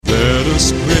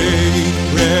us break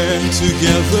bread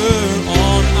together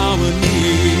on our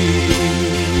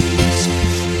knees.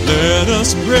 Let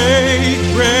us break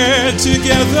bread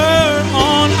together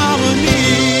on our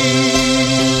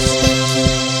knees.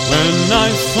 When I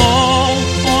fall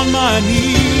on my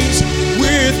knees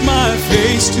with my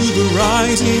face to the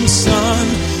rising sun,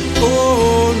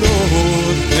 oh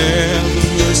Lord, have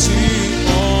mercy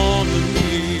on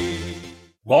me.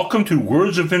 Welcome to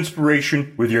Words of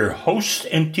Inspiration with your hosts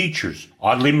and teachers,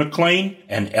 Audley McLean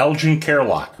and Elgin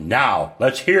Kerlock. Now,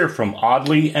 let's hear from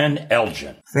Audley and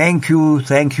Elgin. Thank you,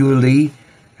 Lee.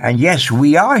 And yes,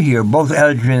 we are here, both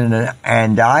Elgin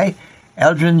and I.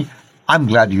 Elgin, I'm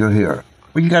glad you're here.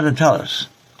 What you got to tell us?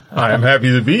 I'm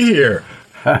happy to be here.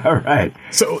 All right.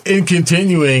 So in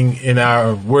continuing in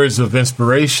our Words of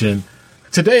Inspiration,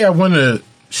 today I want to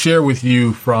share with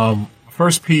you from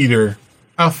 1 Peter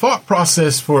a thought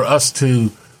process for us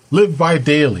to live by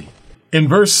daily. In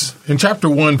chapter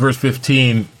 1, verse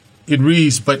 15, it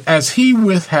reads, "But as he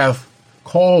which hath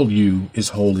called you is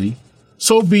holy,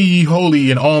 so be ye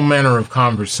holy in all manner of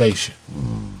conversation."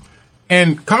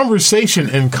 And conversation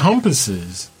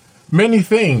encompasses many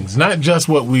things, not just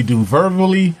what we do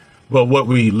verbally, but what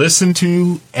we listen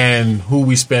to and who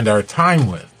we spend our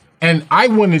time with. And I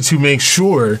wanted to make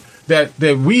sure that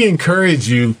we encourage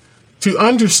you to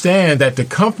understand that the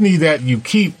company that you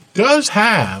keep does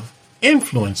have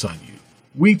influence on you.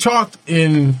 We talked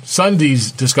in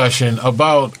Sunday's discussion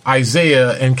about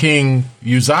Isaiah and King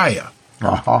Uzziah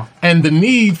and the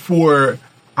need for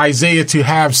Isaiah to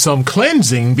have some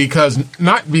cleansing,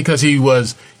 not because he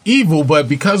was evil, but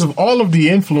because of all of the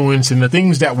influence and the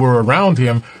things that were around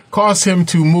him caused him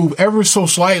to move ever so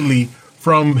slightly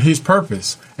from his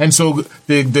purpose. And so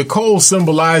the coal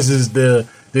symbolizes the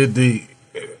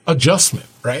adjustment,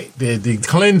 right? The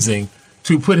cleansing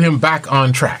to put him back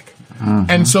on track. Mm-hmm.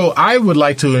 And so I would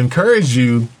like to encourage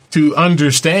you to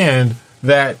understand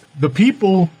that the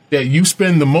people that you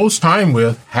spend the most time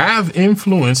with have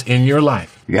influence in your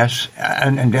life. Yes,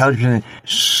 and Elgin,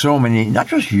 so many, not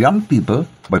just young people,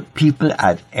 but people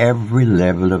at every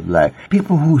level of life.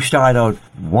 People who start out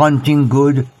wanting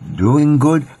good, doing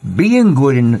good, being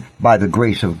good by the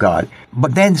grace of God.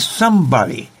 But then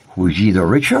somebody who is either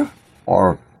richer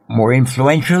or more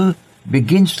influential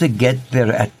begins to get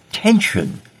their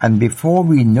attention. And before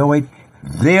we know it,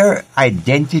 their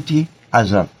identity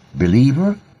as a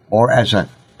believer or as a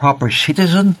proper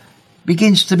citizen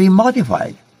begins to be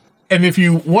modified. And if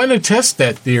you want to test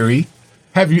that theory,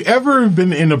 have you ever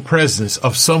been in the presence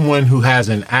of someone who has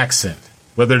an accent,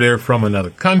 whether they're from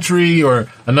another country or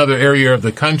another area of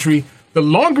the country? The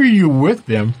longer you're with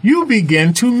them, you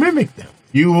begin to mimic them.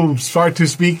 You will start to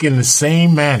speak in the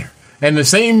same manner. And the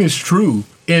same is true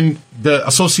in the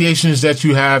associations that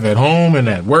you have at home and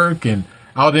at work and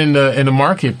out in the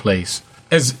marketplace.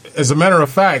 As a matter of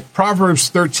fact, Proverbs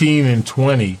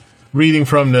 13:20, reading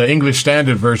from the English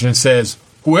Standard Version, says,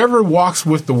 "Whoever walks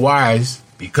with the wise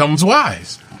becomes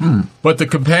wise, but the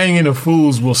companion of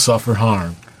fools will suffer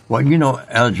harm." Well,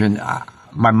 Elgin,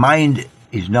 my mind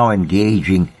is now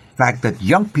engaging the fact that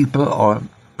young people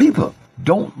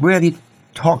don't really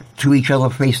talk to each other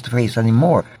face to face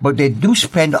anymore, but they do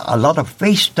spend a lot of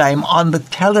FaceTime on the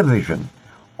television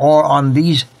or on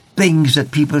these things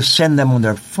that people send them on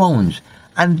their phones,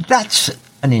 and that's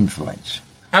an influence.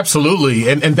 Absolutely,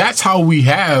 and that's how we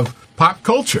have pop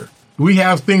culture. We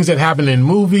have things that happen in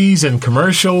movies and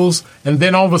commercials, and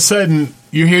then all of a sudden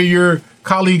you hear your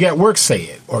colleague at work say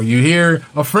it, or you hear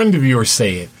a friend of yours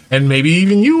say it, and maybe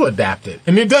even you adapt it.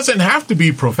 And it doesn't have to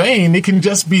be profane. It can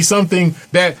just be something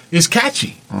that is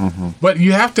catchy. Mm-hmm. But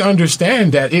you have to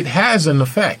understand that it has an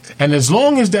effect. And as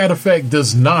long as that effect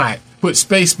does not put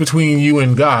space between you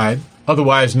and God,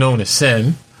 otherwise known as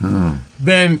sin,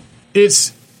 then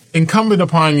it's incumbent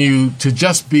upon you to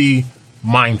just be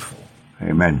mindful.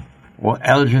 Amen. Well,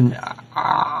 Elgin,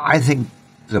 I think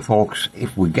the folks,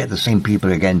 if we get the same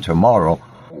people again tomorrow,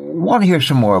 want to hear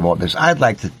some more about this. I'd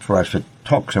like for us to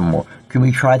talk some more. Can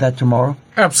we try that tomorrow?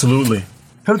 Absolutely.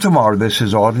 Till tomorrow, this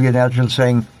is Audley and Elgin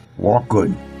saying, walk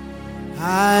good.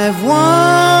 I've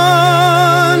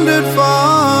wandered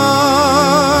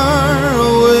far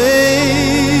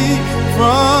away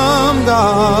from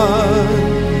God.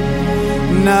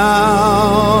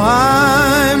 Now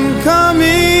I'm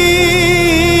coming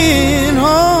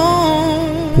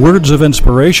home. Words of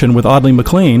Inspiration with Audley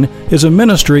McLean is a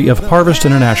ministry of Harvest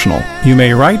International. You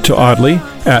may write to Audley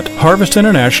at Harvest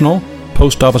International,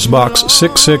 Post Office Box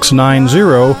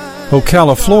 6690,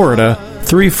 Ocala, Florida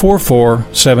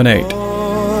 34478.